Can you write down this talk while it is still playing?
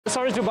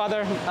Sorry to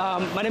bother.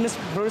 My name is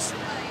Bruce.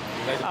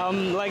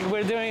 Like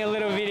we're doing a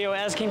little video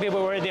asking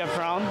people where they're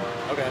from.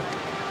 Okay.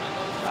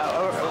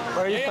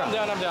 Where are you from?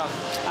 I'm down.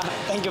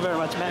 Thank you very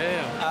much, man.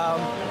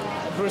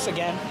 Yeah. Bruce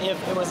again, if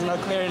it was not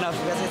clear enough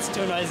because it's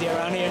too noisy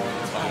around here.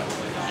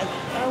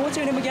 What's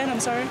your name again?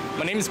 I'm sorry.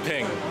 My name is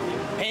Ping.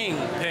 Ping.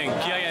 Ping.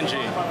 P-I-N-G.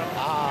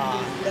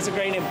 That's a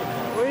great name.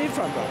 Where are you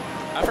from, bro?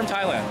 I'm from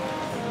Thailand.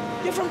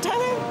 You're from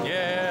Thailand?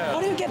 Yeah. How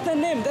do you get that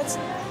name?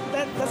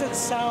 That doesn't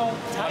sound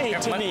Thai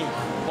to me.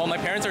 Well, my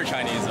parents are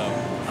Chinese though.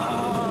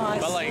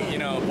 But like, you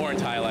know, born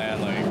in Thailand,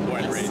 like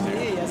born and raised here.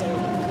 Yes,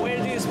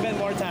 where do you spend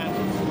more time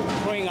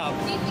growing up?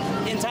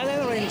 In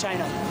Thailand or in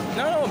China?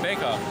 No, in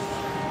Bangkok.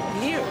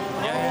 Here?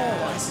 Yeah.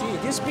 Oh, I see.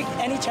 Do you speak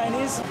any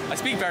Chinese? I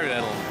speak very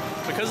little.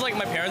 Because like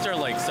my parents are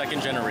like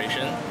second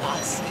generation. I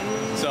see.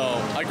 So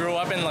I grew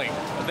up in like,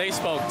 they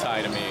spoke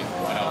Thai to me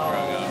when I was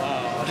growing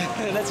up.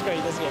 That's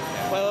great, that's great.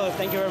 Well,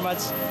 thank you very much.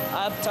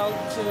 I've tried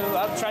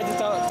to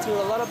talk to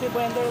a lot of people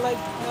and they're like,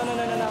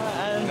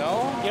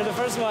 no. And you're the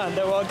first one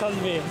that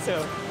welcomed me,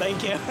 so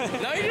thank you.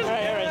 No, you just... All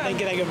right, thank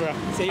you, bro.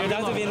 So you're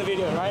down to be in the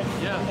video, right?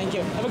 Yeah. Thank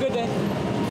you. Have a good day.